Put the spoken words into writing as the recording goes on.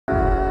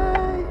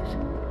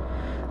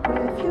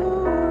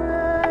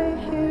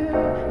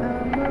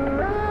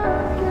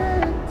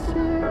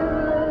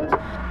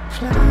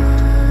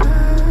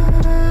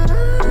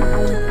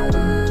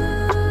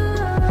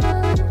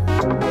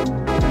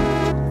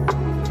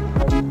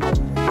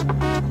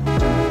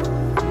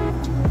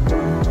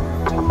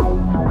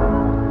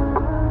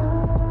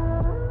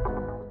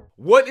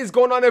What is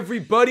going on,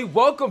 everybody?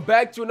 Welcome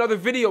back to another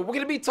video. We're going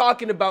to be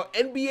talking about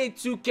NBA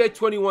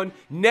 2K21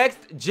 Next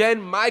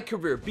Gen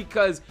MyCareer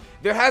because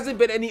there hasn't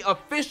been any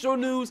official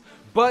news,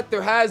 but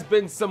there has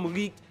been some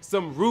leaked,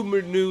 some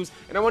rumored news,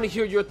 and I want to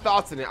hear your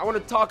thoughts on it. I want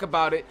to talk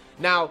about it.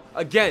 Now,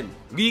 again,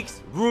 leaks,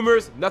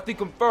 rumors, nothing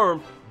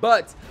confirmed,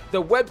 but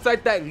the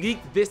website that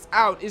leaked this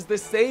out is the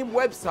same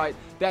website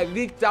that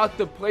leaked out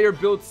the player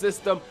build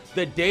system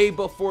the day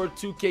before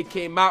 2K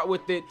came out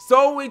with it.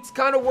 So it's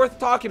kind of worth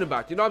talking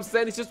about. You know what I'm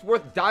saying? It's just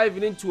worth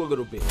diving into a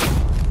little bit.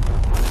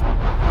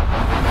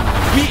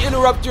 We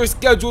interrupt your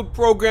scheduled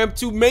program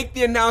to make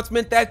the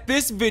announcement that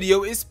this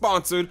video is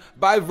sponsored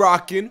by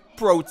Rockin'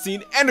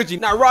 Protein Energy.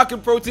 Now,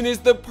 Rockin' Protein is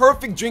the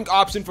perfect drink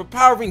option for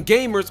powering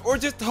gamers or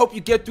just to help you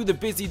get through the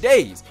busy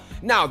days.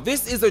 Now,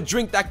 this is a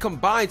drink that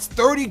combines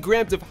 30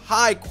 grams of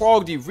high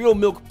quality real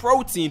milk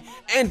protein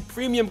and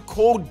premium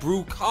cold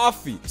brew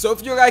coffee. So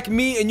if you're like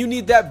me and you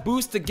need that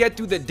boost to get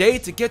through the day,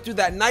 to get through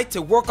that night,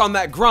 to work on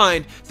that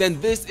grind, then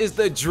this is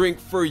the drink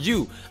for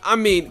you. I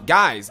mean,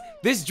 guys,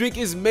 this drink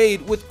is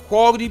made with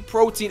quality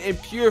protein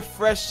and pure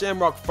fresh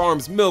Shamrock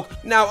Farms milk.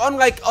 Now,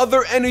 unlike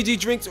other energy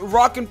drinks,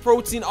 Rockin'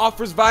 Protein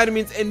offers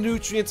vitamins and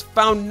nutrients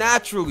found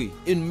naturally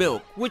in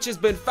milk, which has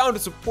been found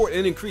to support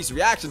and increase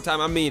reaction time.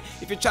 I mean,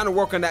 if you're trying to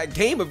work on that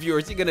game of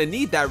yours, you're gonna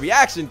need that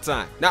reaction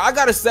time. Now, I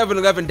got a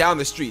 7-Eleven down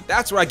the street.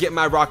 That's where I get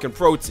my Rockin'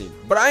 Protein.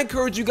 But I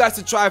encourage you guys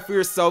to try it for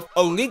yourself.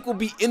 A link will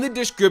be in the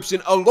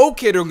description, a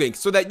locator link,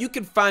 so that you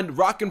can find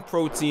Rockin'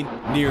 Protein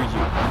near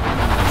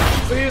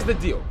you. So here's the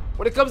deal.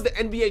 When it comes to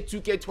NBA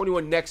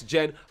 2K21 Next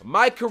Gen,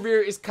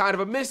 MyCareer is kind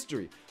of a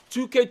mystery.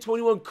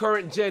 2K21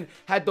 Current Gen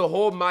had the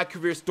whole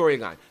MyCareer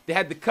storyline. They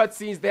had the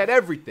cutscenes, they had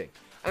everything.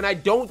 And I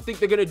don't think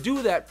they're going to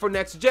do that for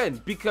Next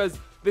Gen because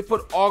they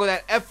put all of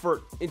that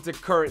effort into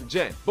Current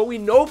Gen. But we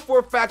know for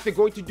a fact they're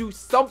going to do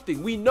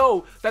something. We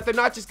know that they're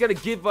not just going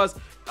to give us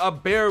a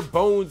bare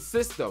bones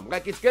system.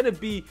 Like, it's going to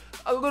be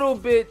a little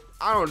bit,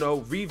 I don't know,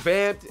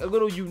 revamped, a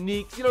little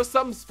unique, you know,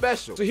 something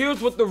special. So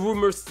here's what the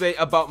rumors say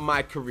about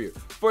MyCareer.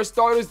 For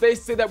starters, they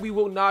say that we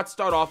will not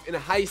start off in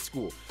high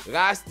school.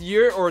 Last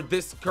year, or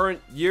this current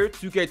year,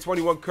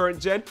 2K21 Current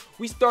Gen,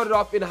 we started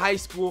off in high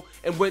school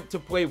and went to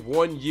play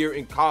 1 year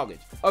in college.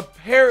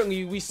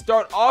 Apparently, we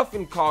start off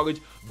in college,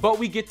 but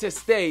we get to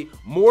stay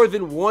more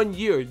than 1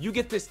 year. You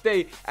get to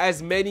stay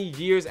as many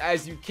years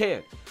as you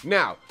can.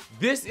 Now,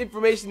 this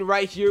information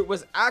right here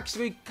was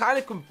actually kind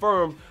of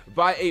confirmed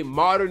by a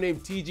modder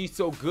named TG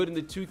So Good in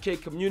the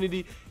 2K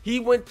community. He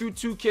went through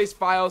 2K's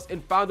files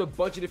and found a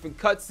bunch of different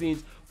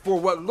cutscenes for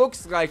what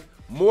looks like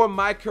more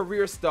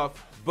MyCareer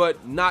stuff,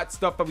 but not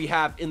stuff that we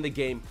have in the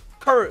game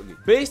currently.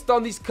 Based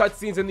on these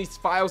cutscenes and these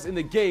files in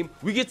the game,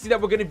 we get to see that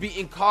we're going to be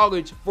in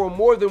college for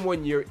more than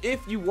 1 year.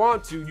 If you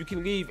want to, you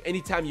can leave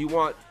anytime you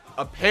want,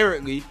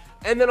 apparently.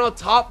 And then on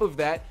top of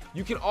that,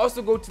 you can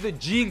also go to the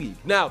G League.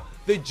 Now,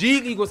 the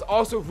G League was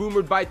also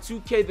rumored by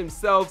 2K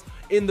themselves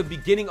in the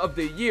beginning of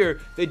the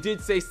year. They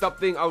did say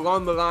something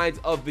along the lines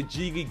of the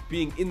G League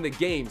being in the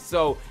game.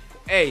 So,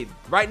 hey,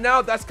 right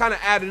now that's kind of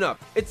adding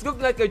up. It's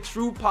looking like a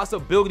true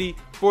possibility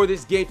for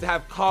this game to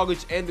have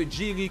college and the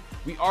G League.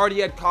 We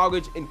already had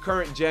college in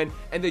Current Gen,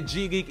 and the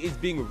G League is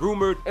being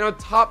rumored. And on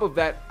top of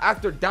that,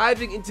 after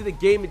diving into the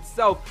game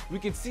itself, we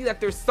can see that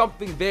there's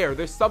something there.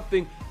 There's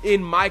something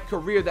in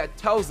MyCareer that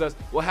tells us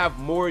we'll have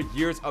more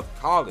years of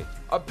college.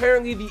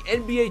 Apparently, the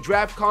NBA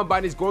Draft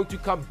Combine is going to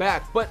come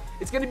back, but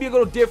it's going to be a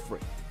little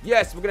different.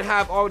 Yes, we're going to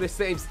have all the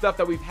same stuff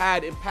that we've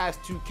had in past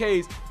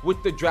 2Ks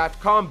with the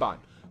Draft Combine.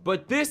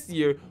 But this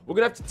year, we're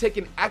going to have to take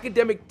an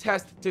academic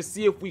test to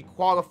see if we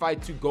qualify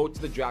to go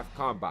to the Draft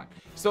Combine.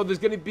 So there's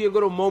going to be a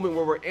little moment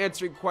where we're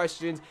answering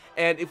questions,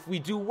 and if we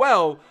do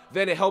well,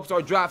 then it helps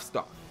our draft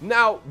stock.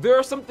 Now, there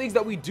are some things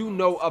that we do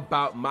know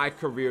about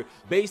MyCareer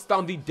based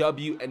on the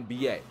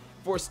WNBA.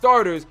 For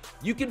starters,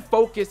 you can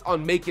focus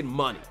on making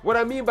money. What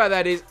I mean by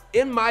that is,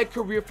 in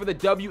MyCareer for the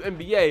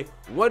WNBA,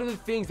 one of the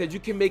things that you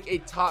can make a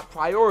top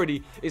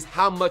priority is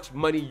how much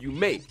money you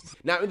make.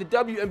 Now, in the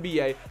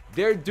WNBA,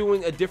 they're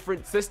doing a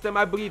different system.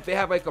 I believe they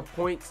have like a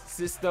points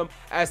system,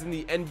 as in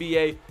the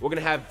NBA, we're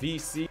gonna have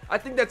VC. I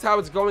think that's how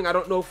it's going. I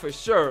don't know for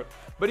sure.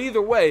 But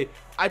either way,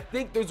 I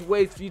think there's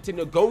ways for you to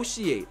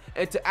negotiate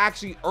and to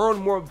actually earn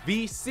more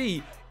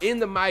VC in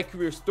the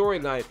MyCareer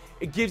storyline.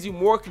 It gives you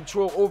more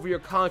control over your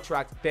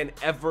contract than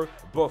ever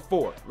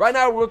before. Right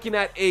now, we're looking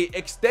at a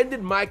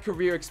extended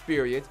MyCareer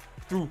experience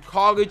through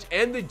college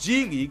and the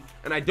G League,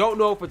 and I don't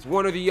know if it's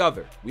one or the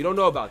other. We don't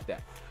know about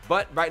that.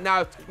 But right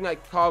now, it's looking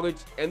like college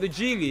and the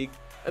G League.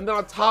 And then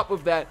on top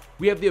of that,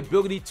 we have the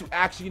ability to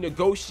actually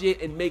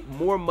negotiate and make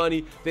more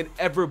money than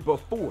ever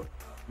before.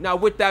 Now,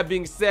 with that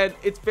being said,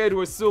 it's fair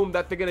to assume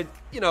that they're going to,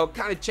 you know,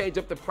 kind of change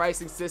up the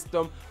pricing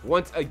system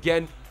once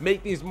again,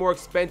 make things more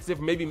expensive,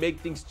 maybe make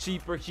things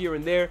cheaper here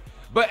and there.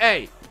 But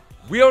hey,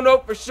 we don't know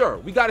for sure.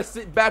 We got to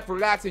sit back,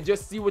 relax, and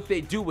just see what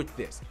they do with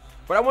this.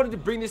 But I wanted to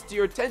bring this to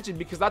your attention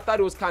because I thought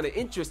it was kind of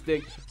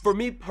interesting. For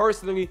me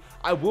personally,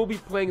 I will be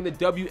playing in the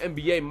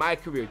WNBA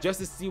MyCareer just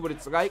to see what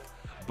it's like.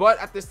 but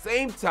at the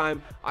same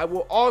time, I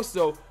will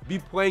also be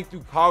playing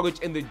through college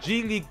and the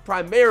G League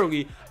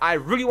primarily. I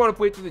really want to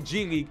play through the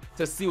G League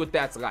to see what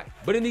that's like.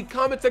 But in the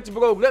comment section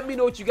below, let me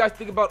know what you guys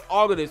think about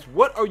all of this.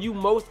 What are you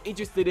most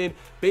interested in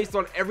based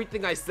on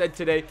everything I said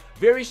today?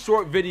 Very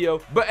short video,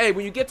 but hey,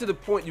 when you get to the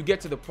point, you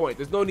get to the point.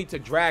 There's no need to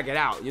drag it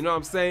out, you know what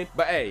I'm saying?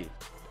 But hey,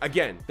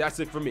 again, that's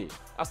it for me.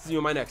 I'll see you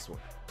in my next one.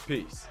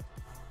 Peace.